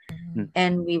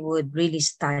and we would really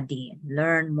study and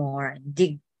learn more and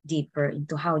dig deeper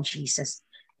into how Jesus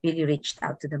really reached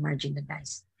out to the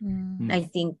marginalized. I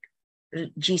think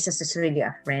Jesus is really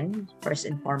a friend, first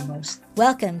and foremost.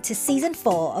 Welcome to Season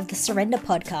 4 of the Surrender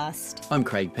Podcast. I'm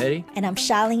Craig Petty. And I'm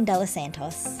Charlene Della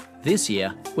Santos. This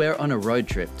year, we're on a road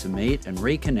trip to meet and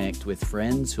reconnect with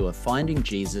friends who are finding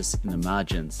Jesus in the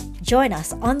margins. Join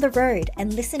us on the road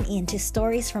and listen in to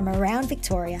stories from around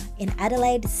Victoria, in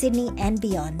Adelaide, Sydney and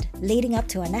beyond, leading up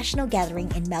to a national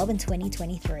gathering in Melbourne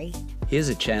 2023. Here's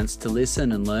a chance to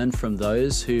listen and learn from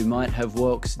those who might have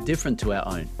walks different to our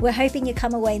own. We're hoping you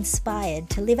come away inspired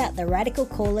to live out the radical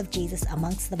call of Jesus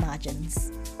amongst the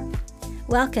margins.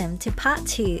 Welcome to part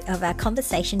 2 of our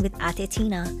conversation with Ate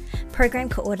Tina, Program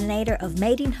Coordinator of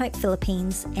Made in Hope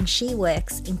Philippines, and she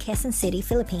works in Quezon City,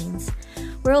 Philippines.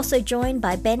 We're also joined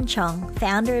by Ben Chong,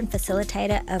 founder and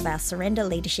facilitator of our Surrender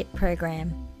Leadership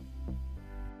Program.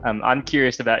 I'm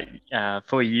curious about,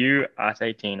 for you,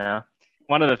 Ate Tina,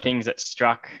 one of the things that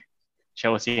struck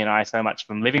Chelsea and I so much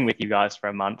from living with you guys for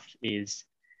a month is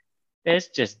there's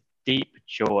just deep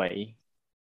joy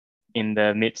in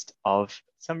the midst of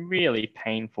some really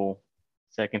painful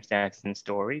circumstances and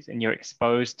stories, and you're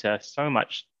exposed to so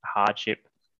much hardship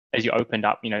as you opened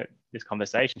up, this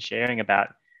conversation, sharing about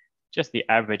just the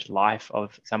average life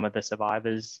of some of the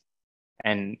survivors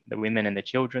and the women and the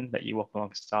children that you walk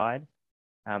alongside.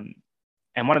 And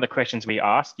one of the questions we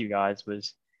asked you guys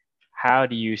was, how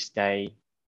do you stay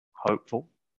hopeful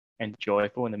and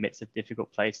joyful in the midst of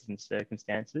difficult places and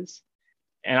circumstances?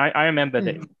 And I remember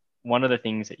that one of the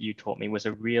things that you taught me was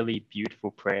a really beautiful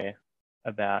prayer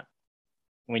about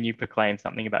when you proclaim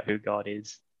something about who God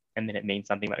is, and then it means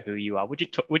something about who you are. Would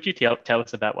you tell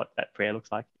us about what that prayer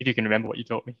looks like, if you can remember what you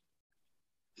taught me?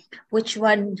 Which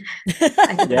one?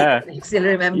 I still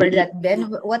remember that, Ben.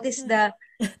 What is the?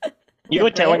 You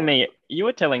were telling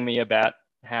me about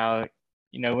how,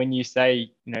 when you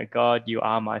say, God, you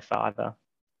are my Father,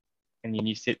 and then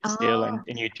you sit still and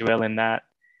you dwell in that,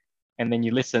 and then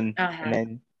you listen,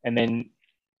 and then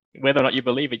whether or not you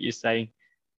believe it, you say,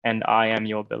 and I am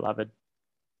your beloved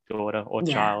daughter or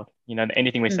child.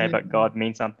 Anything we say about God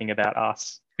means something about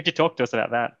us. Could you talk to us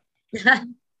about that?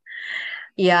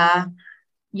 Yeah,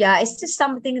 it's just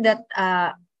something that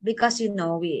because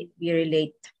we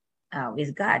relate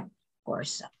with God, of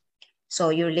course. So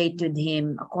you relate with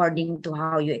him according to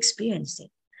how you experience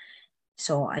it.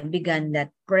 So I began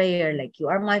that prayer like, you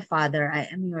are my father, I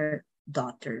am your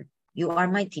daughter, you are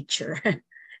my teacher.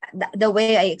 The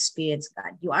way I experience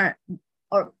God, you are,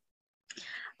 or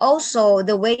also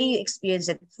the way you experience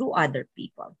it through other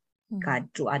people, God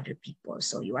through other people.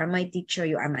 So you are my teacher,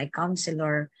 you are my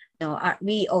counselor.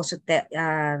 We also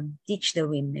teach the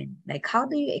women, like, how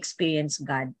do you experience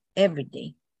God every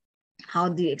day? How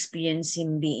do you experience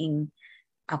him being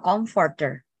a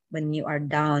comforter when you are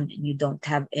down and you don't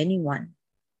have anyone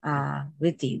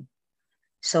with you?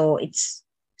 So it's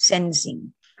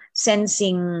sensing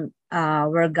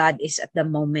where God is at the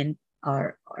moment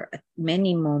or at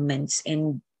many moments,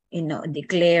 and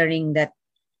declaring that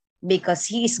because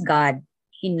he is God,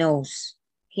 he knows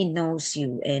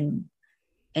you, and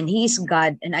he is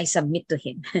God, and I submit to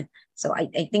him. So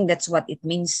I think that's what it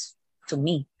means to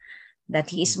me, that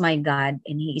he is my God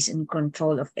and he is in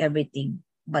control of everything.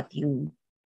 But you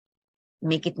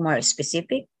make it more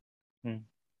specific,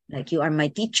 like, you are my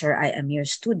teacher, I am your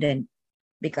student,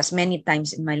 because many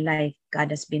times in my life,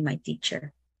 God has been my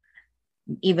teacher.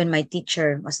 Even my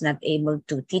teacher was not able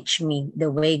to teach me the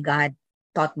way God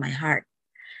taught my heart.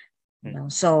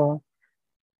 So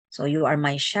you are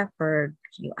my shepherd,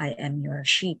 I am your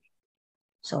sheep.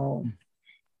 So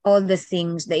all the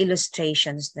things, the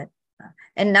illustrations that,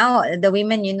 and now the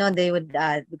women, they would,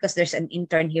 because there's an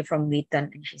intern here from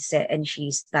Wheaton, and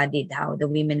she studied how the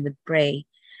women would pray,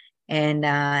 and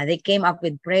they came up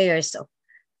with prayers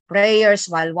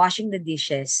while washing the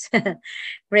dishes,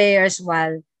 prayers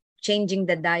while changing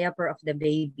the diaper of the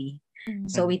baby.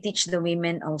 So we teach the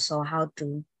women also how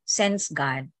to sense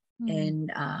God and,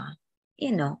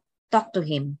 talk to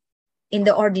him in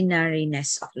the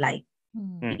ordinariness of life,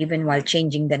 even while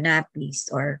changing the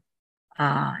nappies, or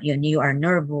you are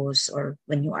nervous, or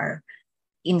when you are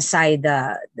inside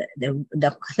the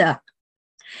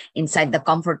inside the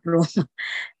comfort room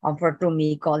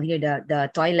we call here the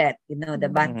toilet, the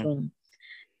bathroom.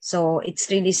 So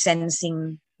it's really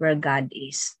sensing where God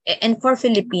is. And for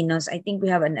Filipinos, I think we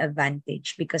have an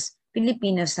advantage, because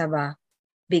Filipinos have a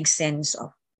big sense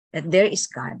of that there is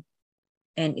God,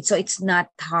 and so it's not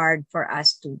hard for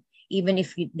us to, even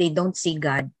if they don't see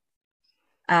God,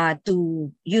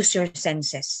 to use your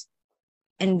senses,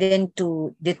 and then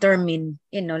to determine,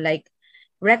 like,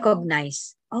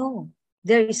 recognize oh,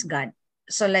 there is God.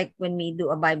 So like when we do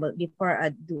a Bible, before I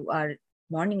do our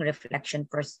morning reflection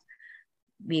first,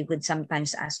 we would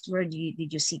sometimes ask, where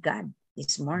did you see God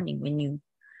this morning when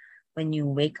you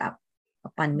wake up,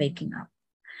 upon waking up?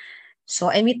 So,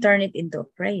 and we turn it into a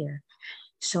prayer.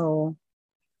 So,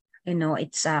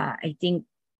 it's I think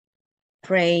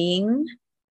praying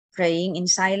in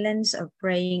silence, or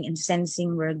praying and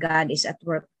sensing where God is at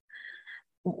work.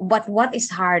 But what is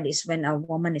hard is when a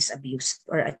woman is abused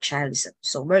or a child is abused.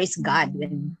 So where is God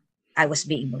when I was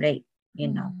being raped?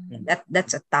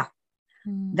 That's a tough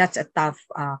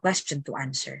question to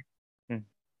answer.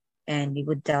 And we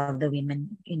would tell the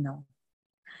women,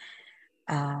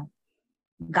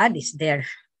 God is there.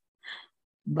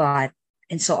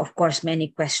 And so of course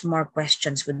many more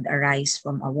questions would arise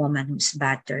from a woman who's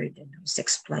battered and who's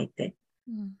exploited.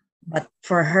 But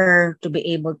for her to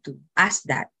be able to ask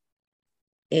that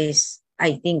is,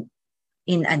 I think,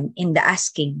 in the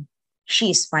asking,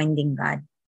 she is finding God.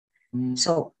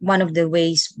 So one of the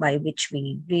ways by which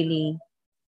we really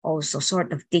also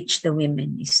sort of teach the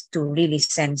women is to really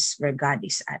sense where God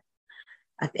is at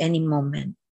any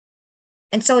moment.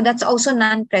 And so that's also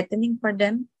non-threatening for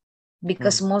them,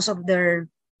 because most of the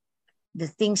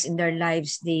things in their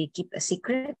lives, they keep a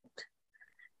secret.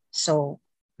 So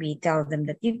we tell them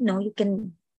that, you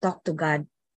can talk to God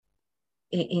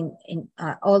in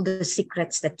all the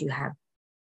secrets that you have.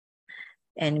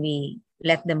 And we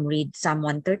let them read Psalm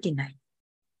 139,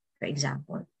 for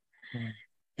example.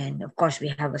 And of course,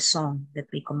 we have a song that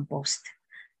we composed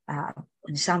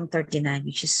on Psalm 39,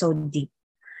 which is so deep.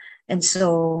 And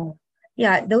so,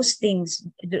 yeah, those things,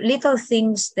 the little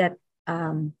things that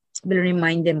will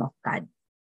remind them of God.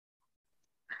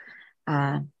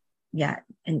 And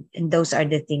those are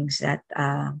the things that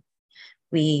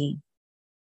we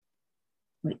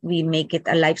make it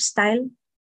a lifestyle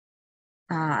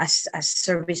as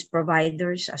service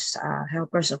providers, as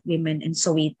helpers of women, and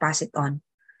so we pass it on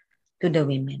to the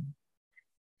women.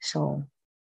 So,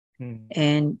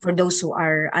 and for those who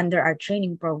are under our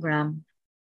training program,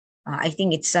 I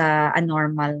think it's a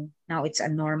normal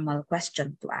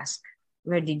question to ask.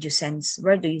 Where do you sense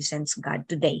God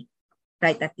today,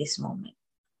 right at this moment?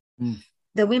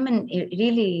 The women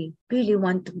really, really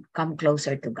want to come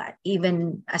closer to God,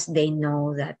 even as they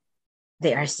know that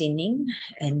they are sinning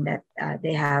and that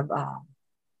they are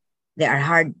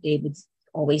hard. They would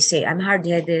always say, I'm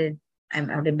hard-headed, I'm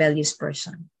a rebellious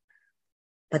person.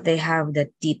 But they have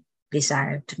that deep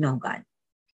desire to know God.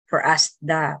 For us,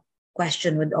 the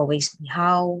question would always be,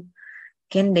 how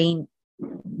can they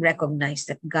recognize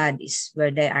that God is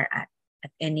where they are at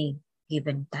any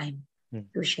given time,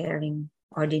 to sharing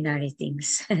ordinary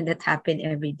things that happen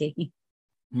every day.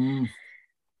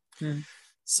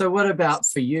 So what about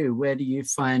for you? Where do you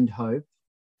find hope?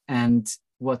 And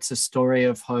what's a story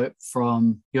of hope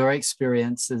from your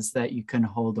experiences that you can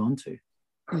hold on to?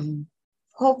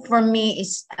 Hope for me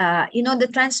is, the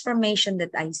transformation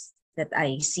that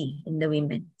I see in the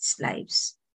women's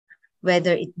lives,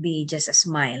 whether it be just a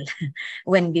smile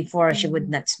when before she would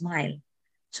not smile.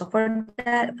 So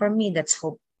for me, that's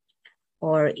hope.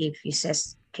 Or if he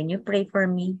says, can you pray for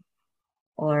me?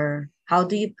 Or how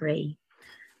do you pray?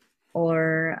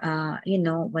 Or,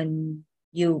 when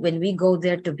we go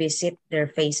there to visit, their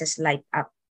faces light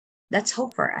up. That's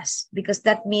hope for us, because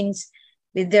that means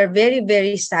with their very,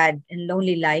 very sad and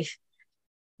lonely life,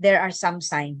 there are some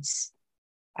signs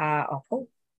of hope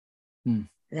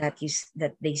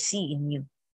that they see in you.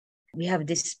 We have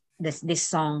this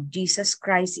song, Jesus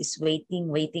Christ is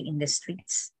waiting in the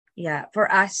streets. Yeah, for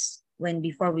us,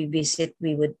 before we visit,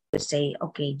 we would say,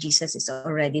 okay, Jesus is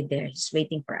already there. He's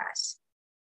waiting for us.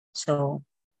 So,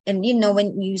 and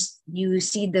when you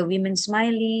see the women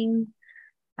smiling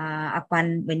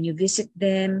when you visit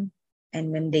them,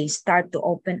 and when they start to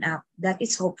open up, that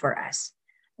is hope for us.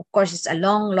 Of course, it's a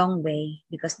long, long way,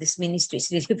 because this ministry is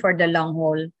really for the long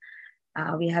haul.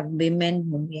 We have women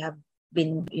whom we have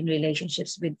been in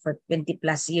relationships with for 20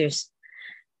 plus years.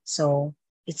 So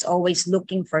it's always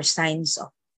looking for signs of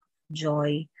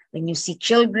joy. When you see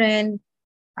children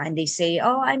and they say,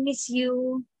 oh, I miss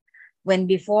you, when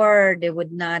before they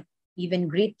would not even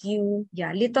greet you.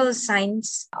 Yeah, little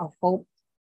signs of hope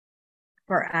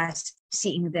for us,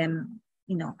 seeing them,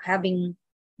 having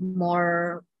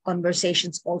more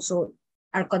conversations. Also,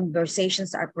 our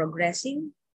conversations are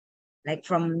progressing, like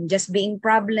from just being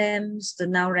problems to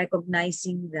now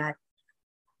recognizing that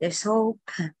there's hope.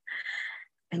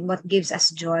 And what gives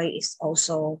us joy is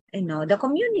also, the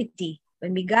community.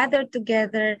 When we gather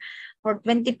together for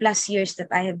 20 plus years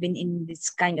that I have been in this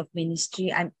kind of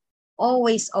ministry, I'm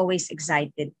always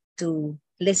excited to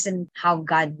listen how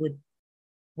God would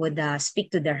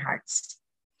speak to their hearts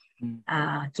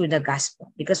through the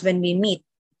gospel. Because when we meet,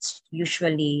 it's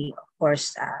usually, of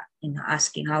course,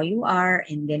 asking how you are,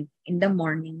 and then in the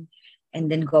morning, and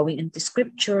then going into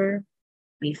scripture.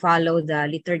 We follow the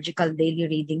liturgical daily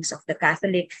readings of the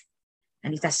Catholic,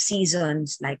 and it has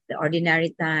seasons like the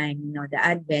ordinary time, the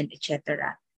Advent,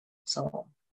 etc. So,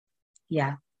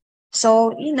 yeah.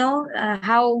 So,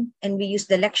 and we use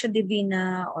the Lectio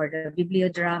Divina or the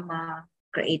Bibliodrama,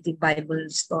 creative Bible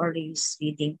stories,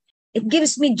 reading. It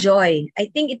gives me joy. I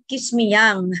think it keeps me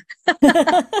young.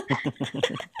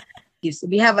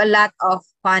 We have a lot of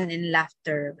fun and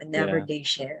laughter whenever they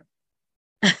share.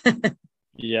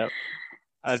 Yeah.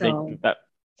 I think that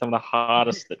some of the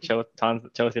hardest times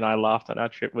that Chelsea and I laughed on our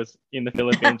trip was in the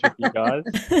Philippines with you guys.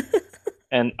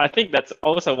 And I think that's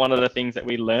also one of the things that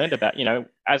we learned about,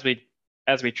 as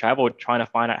we traveled, trying to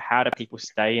find out how do people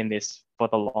stay in this for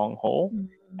the long haul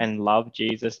and love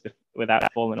Jesus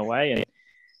without falling away.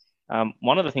 And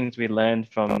one of the things we learned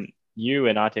from you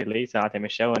and Ate Lisa, Ate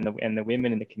Michelle, and the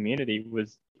women in the community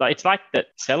was it's like that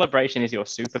celebration is your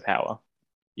superpower.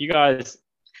 You guys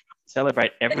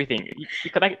celebrate everything.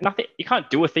 You can't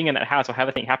do a thing in that house or have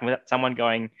a thing happen without someone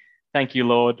going, "Thank you,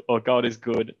 Lord," or "God is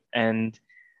good." And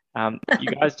you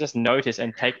guys just notice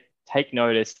and take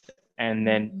notice, and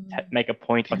then make a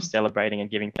point of celebrating and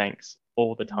giving thanks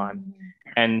all the time.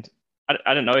 And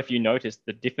I don't know if you noticed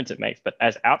the difference it makes, but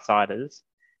as outsiders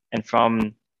and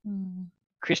from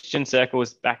Christian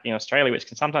circles back in Australia, which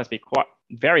can sometimes be quite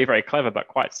very, very clever, but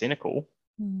quite cynical,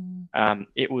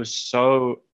 it was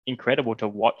so incredible to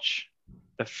watch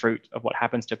the fruit of what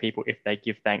happens to people if they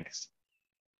give thanks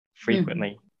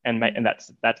frequently. And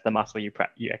that's the muscle you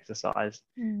exercise.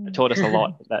 It taught us a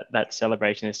lot that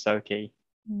celebration is so key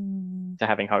to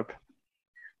having hope.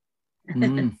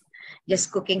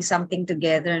 Just cooking something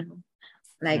together,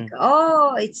 like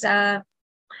it's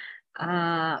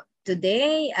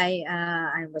today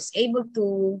I was able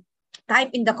to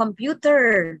type in the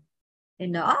computer.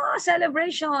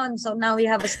 Celebration. So now we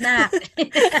have a snack.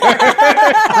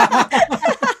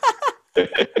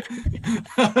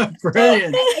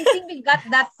 Brilliant. So I think we got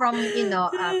that from, we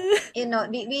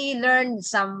learned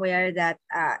somewhere that,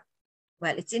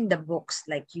 it's in the books.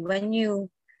 Like when you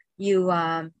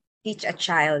teach a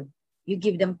child, you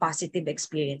give them positive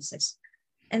experiences.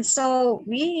 And so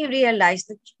we realized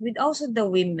that with also the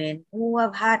women who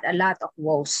have had a lot of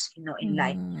woes, in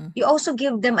life, you also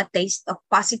give them a taste of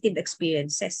positive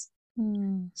experiences.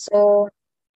 So,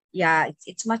 yeah,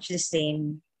 it's much the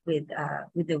same with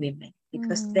the women,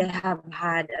 because they have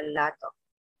had a lot of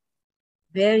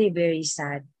very, very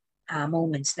sad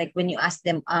moments. Like when you ask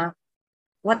them,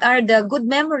 what are the good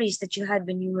memories that you had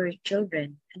when you were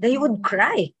children? They would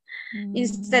cry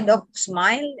instead of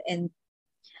smile,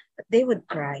 but they would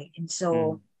cry. And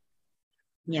so,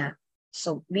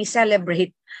 so we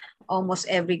celebrate almost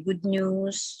every good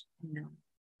news,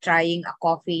 trying a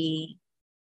coffee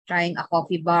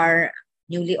bar,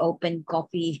 newly opened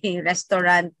coffee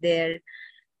restaurant there.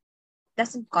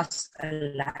 Doesn't cost a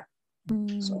lot.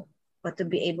 So, but to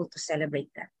be able to celebrate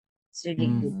that, it's really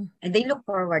good. And they look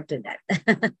forward to that.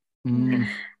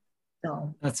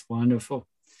 So that's wonderful.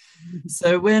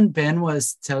 So when Ben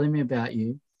was telling me about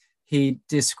you, he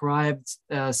described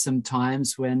some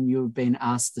times when you've been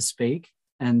asked to speak,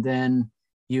 and then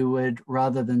you would,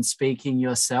 rather than speaking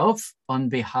yourself on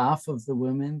behalf of the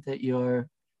women that you're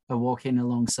walking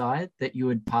alongside, that you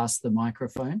would pass the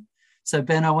microphone. So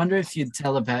Ben, I wonder if you'd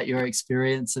tell about your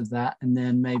experience of that, and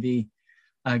then maybe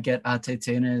get Ate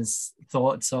Tina's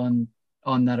thoughts on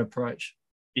that approach.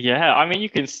 Yeah, I mean, you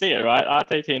can see it, right?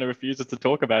 Ate Tina refuses to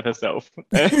talk about herself.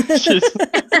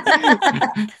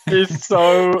 she's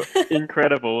so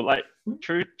incredible. Like,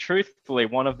 truthfully,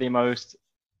 one of the most...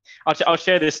 I'll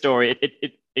share this story.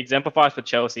 It exemplifies for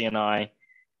Chelsea and I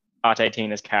Ate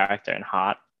Tina's character and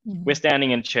heart. We're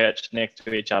standing in church next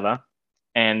to each other,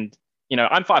 and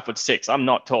I'm 5'6". I'm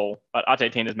not tall, but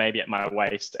Ate Tina's maybe at my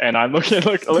waist, and I'm look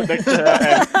next to her,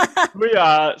 and we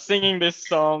are singing this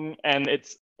song, and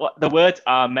the words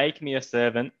are, "Make me a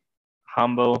servant,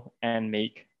 humble and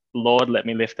meek. Lord, let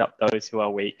me lift up those who are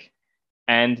weak.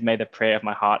 And may the prayer of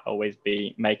my heart always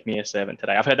be, make me a servant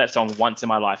today." I've heard that song once in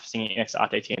my life, singing next to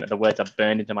Ate Tina. The words are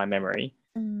burned into my memory.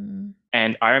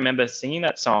 And I remember singing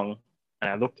that song,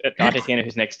 and I looked at Ate Tina,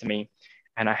 who's next to me,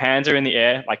 and her hands are in the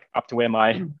air, like up to where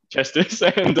my chest is.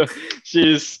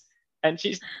 And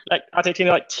she's like, Ate Tina,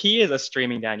 like tears are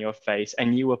streaming down your face,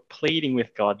 and you were pleading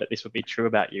with God that this would be true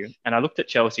about you. And I looked at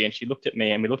Chelsea, and she looked at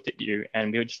me, and we looked at you,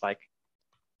 and we were just like,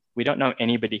 we don't know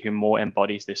anybody who more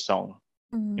embodies this song.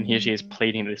 And here she is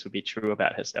pleading that this would be true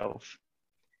about herself.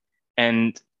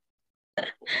 And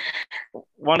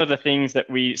One of the things that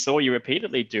we saw you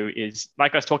repeatedly do is,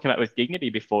 like I was talking about with dignity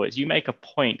before, is you make a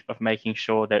point of making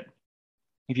sure that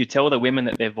if you tell the women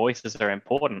that their voices are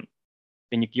important,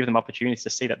 then you give them opportunities to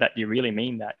see that you really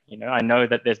mean that. You know, I know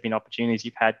that there's been opportunities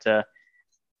you've had to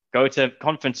go to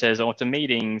conferences or to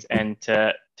meetings and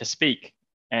to speak,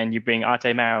 and you bring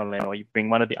Ate Marilyn or you bring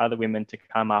one of the other women to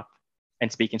come up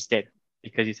and speak instead,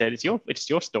 because you said it's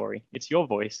your story, it's your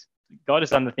voice. God has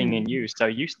done the thing in you, so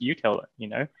you tell it. You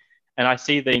know, and I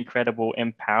see the incredible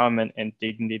empowerment and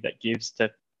dignity that gives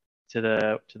to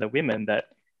the women, that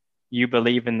you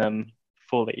believe in them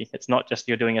fully. It's not just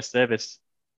you're doing a service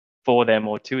for them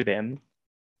or to them.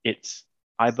 It's,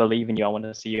 I believe in you. I want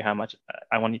to see you how much.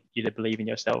 I want you to believe in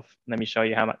yourself. Let me show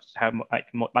you how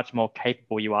much more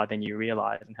capable you are than you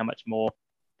realize, and how much more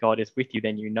God is with you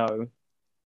than you know.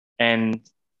 And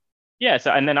yeah,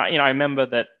 so and then I remember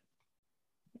that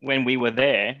when we were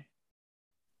there,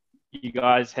 you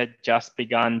guys had just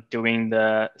begun doing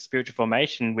the spiritual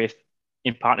formation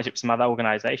in partnership with some other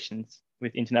organizations,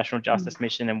 with International Justice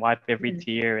Mission and Wipe Every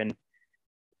Tear. And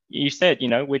you said,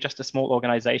 we're just a small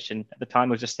organization. At the time,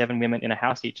 it was just 7 women in a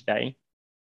house each day.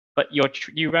 But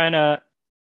you ran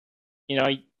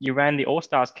the All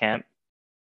Stars camp.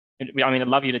 I mean, I'd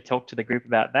love you to talk to the group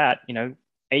about that.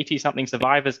 80-something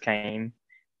survivors came,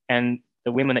 and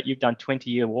the women that you've done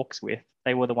 20-year walks with,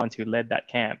 they were the ones who led that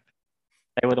camp.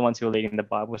 They were the ones who were leading the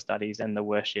Bible studies and the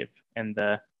worship and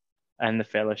the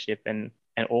fellowship and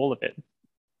all of it.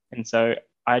 And so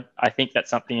I think that's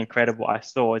something incredible I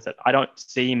saw, is that I don't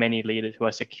see many leaders who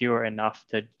are secure enough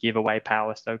to give away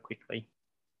power so quickly.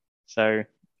 So,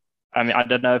 I mean, I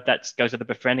don't know if that goes to the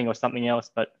befriending or something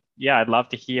else, but yeah, I'd love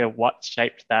to hear what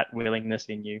shaped that willingness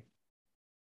in you.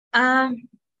 Yeah,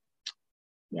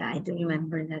 I do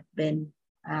remember that, Ben,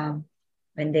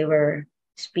 when they were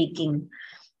speaking.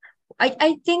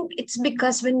 I think it's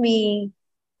because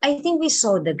I think we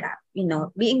saw the gap,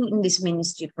 being in this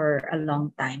ministry for a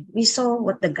long time, we saw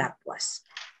what the gap was.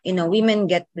 Women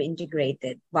get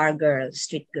reintegrated, bar girls,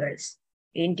 street girls,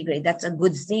 reintegrate. That's a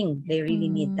good thing. They really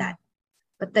need that.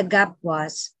 But the gap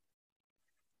was,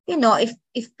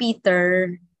 if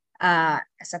Peter,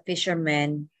 as a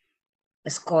fisherman,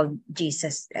 was called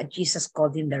Jesus, Jesus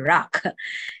called him the rock.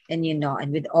 And,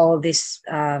 and with all this,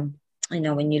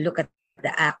 when you look at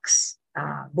the Acts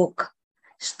book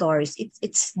stories,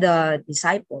 it's the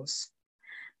disciples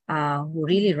who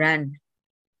really ran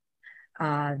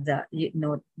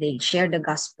they share the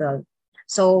gospel.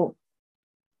 So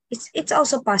it's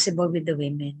also possible with the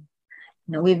women.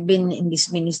 We've been in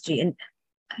this ministry, and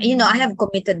I have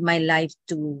committed my life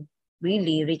to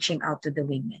really reaching out to the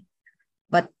women,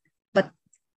 but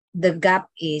the gap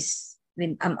is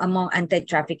among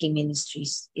anti-trafficking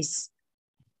ministries is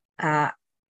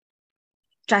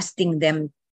trusting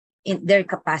them in their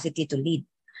capacity to lead.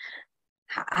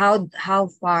 How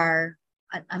far,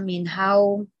 I mean,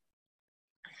 how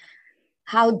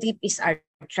deep is our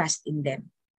trust in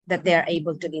them that they are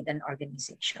able to lead an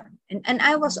organization? And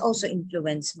I was also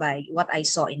influenced by what I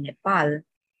saw in Nepal.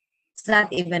 It's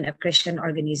not even a Christian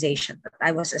organization, but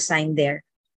I was assigned there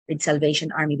with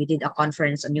Salvation Army. We did a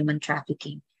conference on human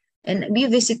trafficking, and we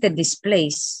visited this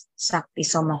place, Sakti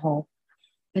Somaho,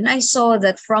 and I saw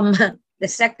that from the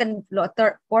second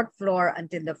floor, fourth floor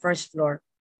until the first floor,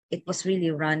 it was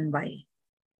really run by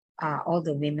all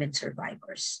the women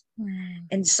survivors.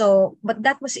 And so, but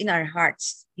that was in our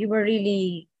hearts. We were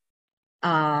really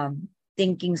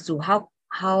thinking through how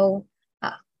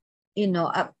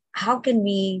can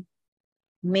we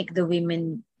make the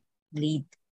women lead,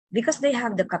 because they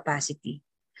have the capacity.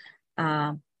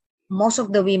 Most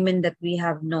of the women that we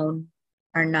have known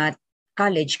are not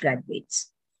college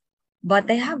graduates, but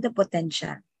they have the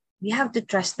potential. We have to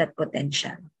trust that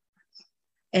potential.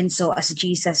 And so as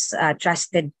Jesus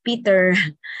trusted Peter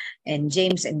and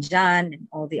James and John and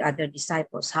all the other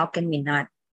disciples, how can we not,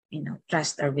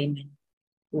 trust our women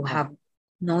who have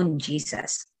known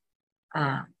Jesus?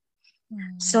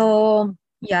 So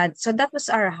that was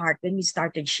our heart when we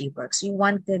started SheWorks. We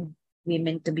wanted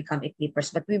women to become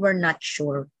equippers, but we were not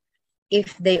sure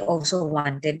if they also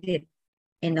wanted it.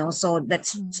 So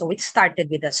so it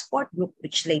started with a support group,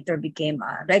 which later became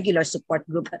a regular support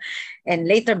group and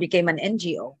later became an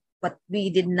NGO. But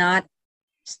we did not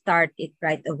start it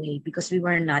right away because we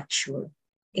were not sure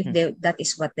if that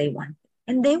is what they wanted.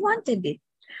 And they wanted it,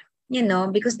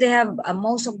 because they have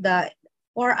most of the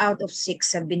 4 out of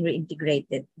 6 have been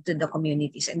reintegrated to the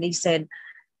communities. And they said,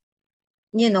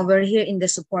 we're here in the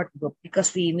support group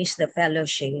because we miss the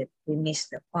fellowship, we miss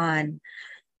the fun,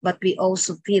 but we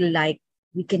also feel like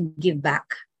we can give back,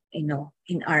 in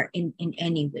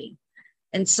any way.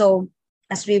 And so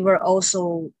as we were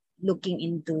also looking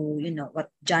into, what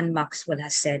John Maxwell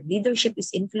has said, leadership is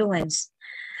influence.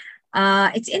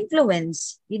 It's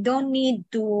influence. You don't need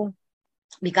to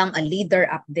become a leader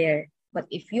up there. But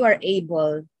if you are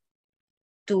able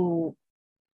to,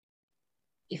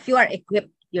 if you are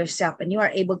equipped yourself and you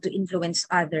are able to influence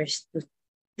others to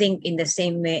think in the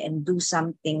same way and do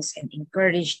some things and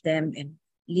encourage them and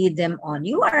lead them on,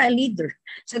 you are a leader.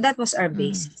 So that was our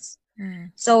basis.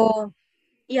 So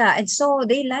yeah, and so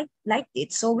they liked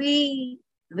it. So we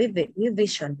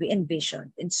envisioned,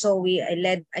 and so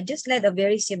I just led a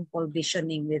very simple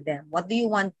visioning with them. What do you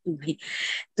want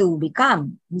to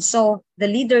become? And so the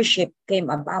leadership came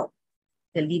about.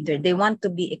 The leader, they want to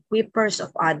be equippers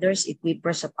of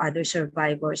other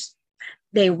survivors.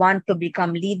 They want to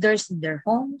become leaders in their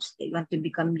homes. They want to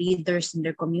become leaders in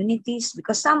their communities,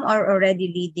 because some are already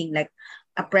leading, like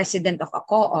a president of a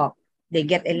co-op. They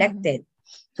get elected.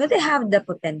 So they have the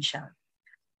potential.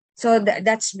 So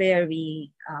that's where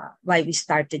why we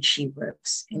started She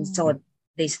Works. And so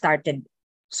they started,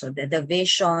 so the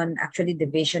vision, actually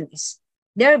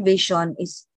their vision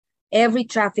is every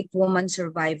trafficked woman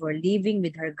survivor living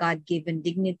with her God-given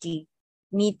dignity,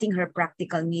 meeting her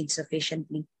practical needs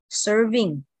sufficiently,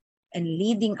 serving and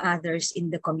leading others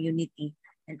in the community,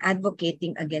 and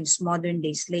advocating against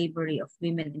modern-day slavery of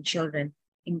women and children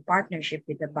in partnership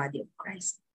with the body of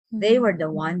Christ. They were the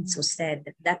ones who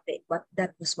said that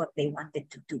was what they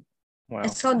wanted to do. Wow.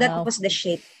 And so that was the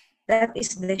shape. That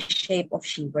is the shape of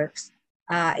She Works.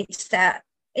 It's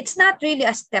not really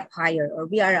a step higher or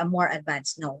we are a more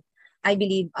advanced. No, I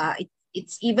believe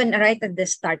it's even right at the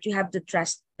start. You have to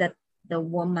trust that the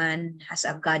woman has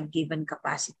a God-given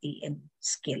capacity and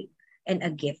skill and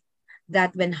a gift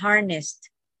that when harnessed,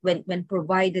 when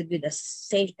provided with a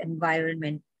safe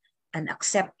environment, an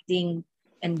accepting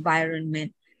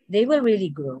environment, they will really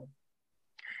grow.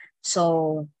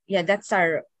 So yeah, that's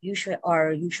our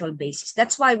usual basis.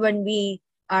 That's why when we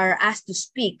are asked to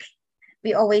speak,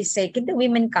 we always say, can the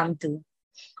women come too?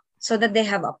 So that they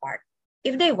have a part,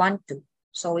 if they want to.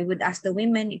 So we would ask the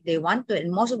women if they want to,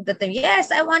 and most of the time,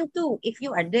 yes, I want to, if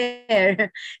you are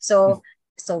there. So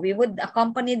we would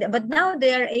accompany them, but now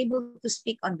they are able to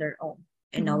speak on their own.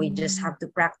 We just have to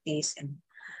practice. And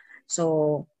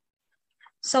so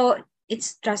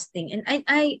it's trusting. And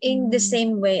I in the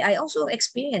same way, I also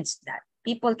experienced that.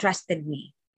 People trusted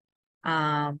me.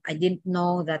 I didn't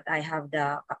know that I have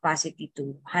the capacity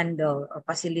to handle or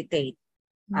facilitate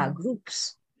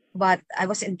groups, but I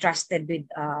was entrusted with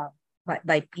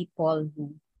by people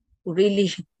who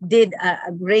really did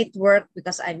a great work,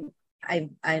 because I'm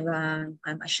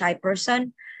a shy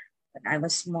person. When I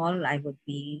was small, I would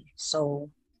be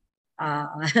so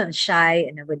shy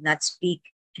and I would not speak.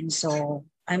 And so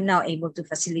I'm now able to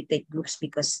facilitate groups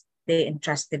because they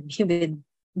entrusted me with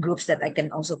groups that I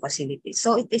can also facilitate.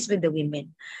 So it is with the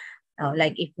women.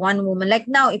 Like if one woman, like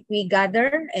now, if we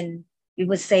gather and we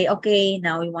would say, okay,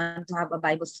 now we want to have a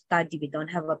Bible study. We don't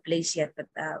have a place yet, but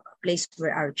a place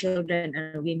where our children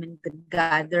and women could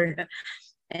gather.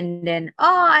 And then,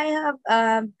 I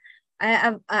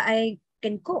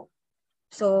can cook.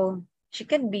 So she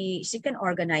can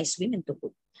organize women to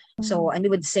cook. So, and we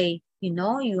would say,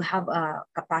 you have a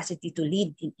capacity to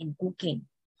lead in cooking.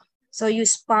 So you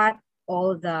spot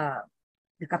all the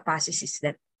capacities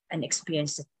and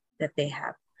experience that they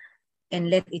have and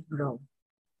let it grow.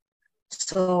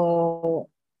 So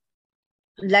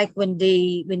like when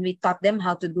we taught them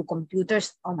how to do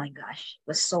computers, oh my gosh, it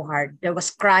was so hard. There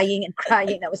was crying and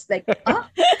crying. I was like,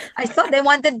 I thought they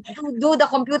wanted to do the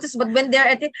computers, but when they're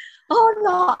at it, oh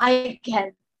no, I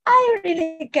can't. I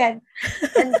really can't.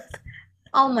 And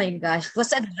oh my gosh, it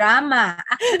was a drama.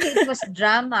 Actually, it was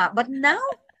drama. But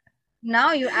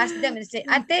now you ask them and say,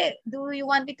 Ate, do you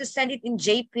want me to send it in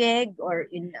JPEG or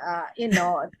in,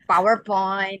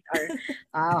 PowerPoint? Or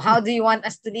how do you want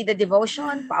us to lead the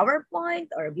devotion? PowerPoint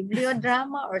or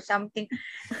bibliodrama or something?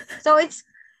 So it's,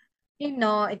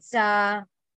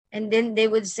 and then they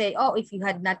would say, oh, if you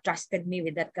had not trusted me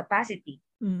with that capacity.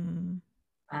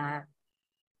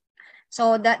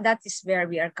 So that is where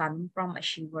we are coming from as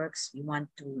She Works. We want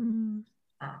to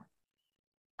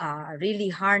really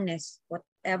harness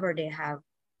whatever they have.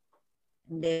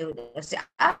 And they would say,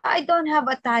 I don't have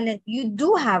a talent. You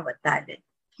do have a talent.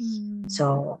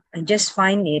 So just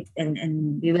find it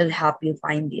and we will help you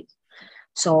find it.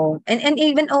 So, and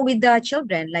even with the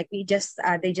children, like they just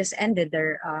ended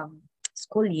their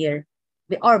school year,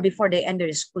 or before they ended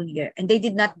the school year, and they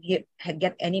did not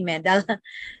get any medal.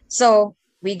 So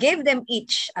we gave them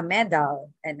each a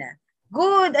medal, and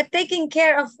good at taking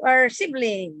care of our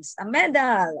siblings, a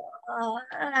medal.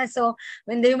 So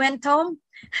when they went home,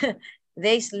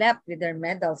 they slept with their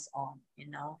medals on,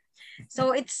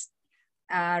 So it's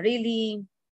really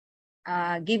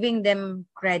giving them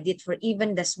credit for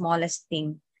even the smallest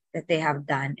thing that they have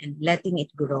done and letting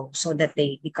it grow so that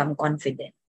they become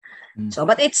confident. So,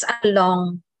 but it's a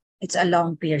long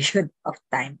period of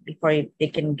time before they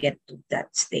can get to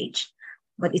that stage.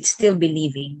 But it's still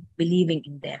believing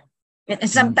in them. And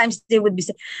sometimes they would be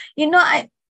saying,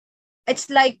 it's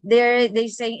like they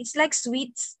say it's like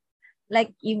sweets.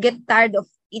 Like you get tired of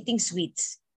eating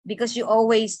sweets because you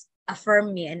always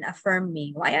affirm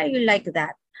me. Why are you like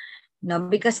that? No,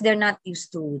 because they're not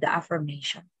used to the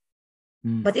affirmation.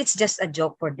 But it's just a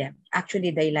joke for them. Actually,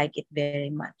 they like it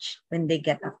very much when they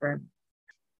get affirmed.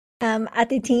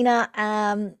 Ate Tina,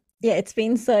 it's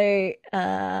been so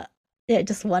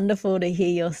just wonderful to hear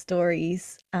your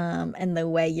stories and the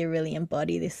way you really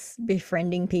embody this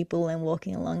befriending people and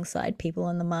walking alongside people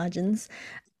on the margins.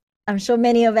 I'm sure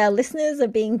many of our listeners are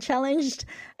being challenged.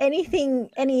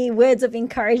 Any words of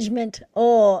encouragement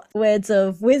or words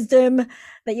of wisdom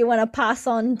that you want to pass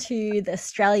on to the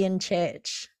Australian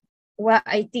church? Well,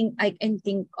 I think I can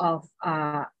think of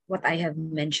what I have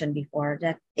mentioned before,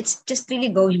 that it's just really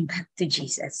going back to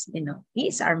Jesus. He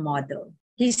is our model.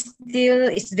 He still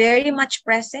is very much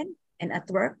present and at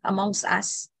work amongst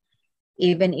us,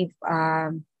 even if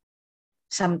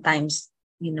sometimes,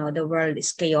 the world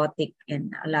is chaotic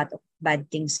and a lot of bad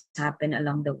things happen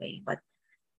along the way. But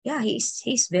yeah,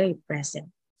 he's very present.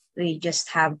 We just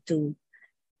have to,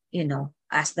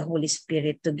 ask the Holy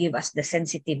Spirit to give us the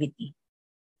sensitivity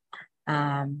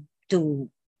to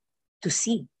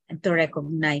see and to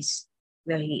recognize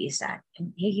where he is at.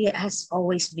 And he has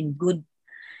always been good.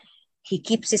 He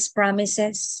keeps his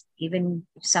promises, even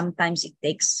if sometimes it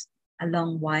takes a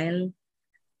long while.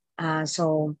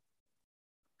 So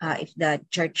if the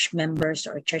church members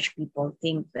or church people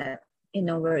think that,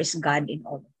 where is God in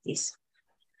all of this?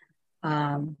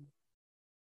 I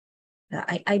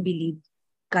believe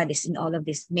God is in all of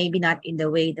this, maybe not in the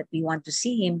way that we want to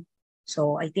see him.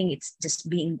 So I think it's just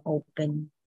being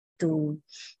open to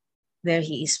where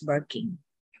he is working.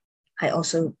 I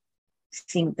also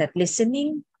think that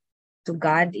listening to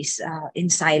God is in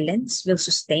silence will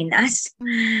sustain us,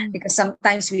 because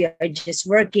sometimes we are just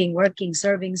working,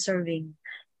 serving,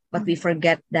 but we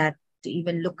forget that to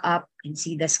even look up and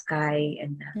see the sky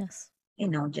and,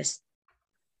 just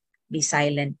be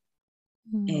silent.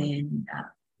 And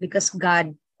because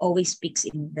God always speaks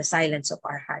in the silence of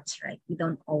our hearts, right? We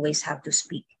don't always have to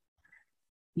speak.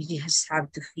 We just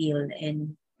have to feel.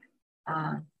 And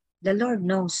the Lord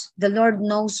knows. The Lord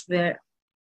knows where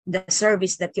the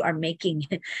service that you are making,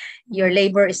 your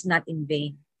labor is not in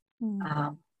vain.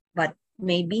 But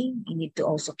maybe you need to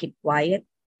also keep quiet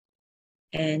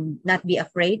and not be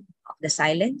afraid of the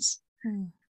silence.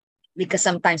 Because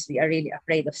sometimes we are really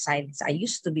afraid of silence. I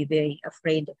used to be very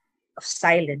afraid of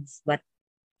silence, but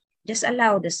just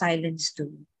allow the silence to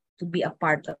be a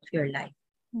part of your life.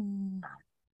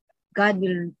 God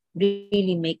will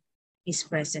really make his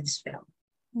presence felt.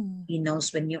 He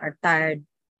knows when you are tired.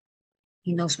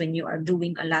 He knows when you are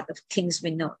doing a lot of things.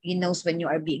 He knows when you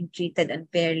are being treated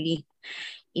unfairly,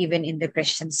 even in the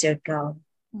Christian circle.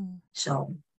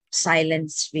 So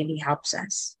silence really helps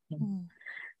us.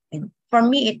 And for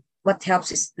me, what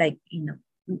helps is like,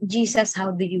 Jesus,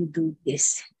 how do you do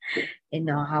this?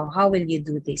 How will you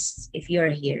do this if you're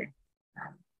here?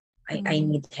 I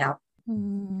need help.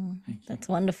 That's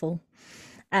wonderful.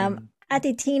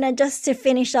 Ate Tina, just to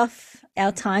finish off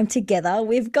our time together,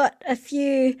 we've got a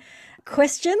few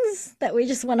questions that we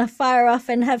just want to fire off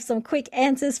and have some quick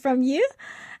answers from you.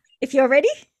 If you're ready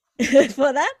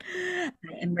for that.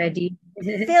 I am ready.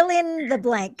 Fill in the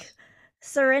blank.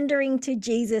 Surrendering to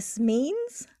Jesus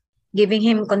means? Giving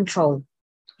him control,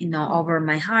 over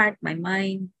my heart, my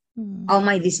mind, all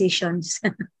my decisions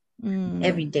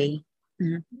every day.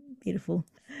 Beautiful.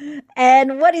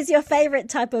 And what is your favorite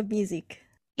type of music?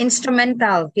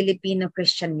 Instrumental Filipino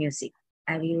Christian music.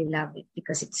 I really love it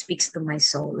because it speaks to my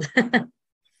soul.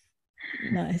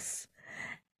 Nice.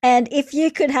 And if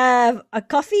you could have a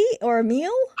coffee or a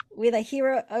meal with a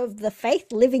hero of the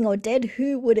faith, living or dead,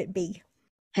 who would it be?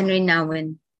 Henry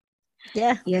Nouwen.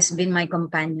 Yeah. He has been my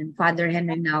companion, Father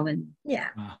Henry Nouwen. Yeah.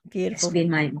 Beautiful. He's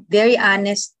been very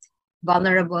honest,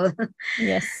 vulnerable.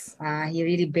 Yes. He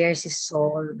really bears his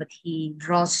soul, but he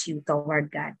draws you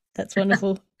toward God. That's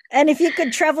wonderful. And if you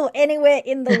could travel anywhere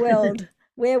in the world,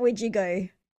 where would you go?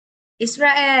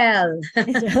 Israel.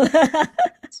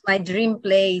 It's my dream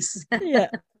place. Yeah.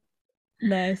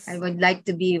 Nice. I would like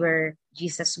to be where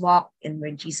Jesus walked and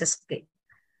where Jesus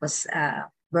was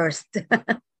birthed.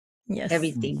 Yes.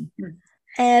 Everything.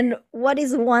 And what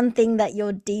is one thing that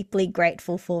you're deeply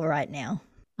grateful for right now?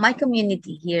 My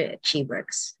community here at She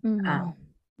Works. Mm.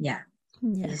 Yeah,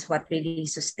 Yeah. this is what really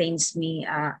sustains me.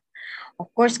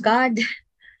 Of course, God,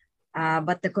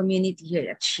 but the community here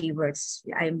at She Works,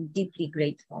 I'm deeply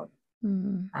grateful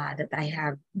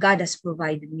that God has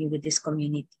provided me with this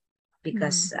community,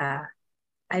 because I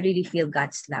really feel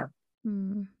God's love.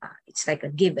 It's like a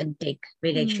give and take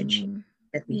relationship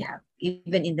that we have,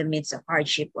 even in the midst of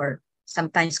hardship or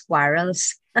sometimes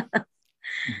quarrels.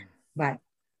 But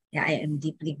yeah, I am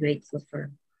deeply grateful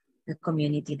for the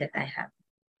community that I have.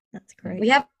 That's great. We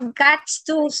have cats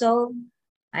too, so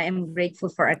I am grateful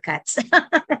for our cats.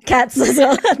 Cats as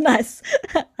well. Nice.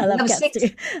 I love cats 6. too.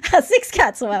 6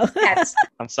 cats. Wow. Cats.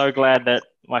 I'm so glad that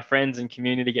my friends and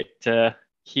community get to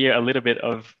hear a little bit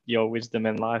of your wisdom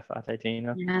and life, Ate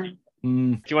Tina. Yeah.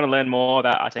 If you want to learn more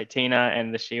about Ate Tina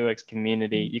and the SheWorks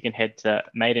community, you can head to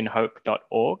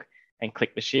madeinhope.org and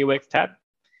click the SheWorks tab.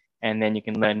 And then you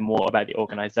can learn more about the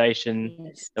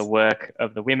organization, the work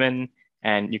of the women.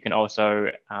 And you can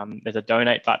also, there's a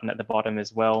donate button at the bottom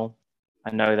as well. I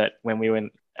know that when we were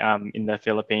in the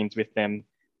Philippines with them,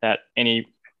 that any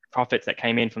profits that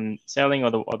came in from selling or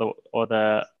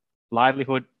the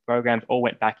livelihood programs all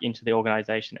went back into the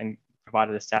organization and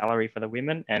provided a salary for the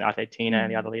women, and Ate Tina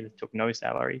and the other leaders took no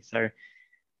salary. So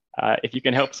if you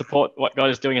can help support what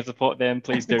God is doing and support them,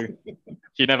 please do.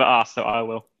 You never asked, so I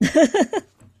will.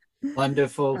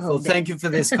 Wonderful. Well, thank you for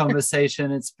this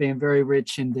conversation. It's been very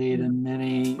rich indeed, and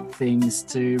many things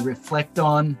to reflect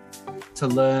on, to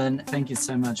learn. Thank you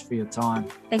so much for your time.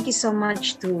 Thank you so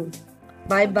much too.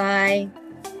 Bye-bye.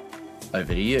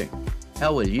 Over to you.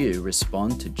 How will you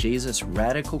respond to Jesus'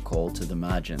 radical call to the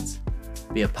margins?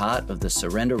 Be a part of the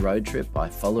Surrender Road Trip by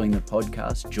following the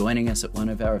podcast, joining us at one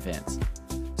of our events.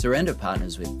 Surrender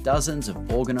partners with dozens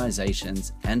of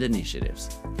organizations and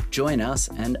initiatives. Join us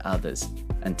and others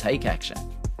and take action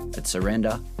at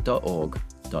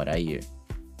surrender.org.au.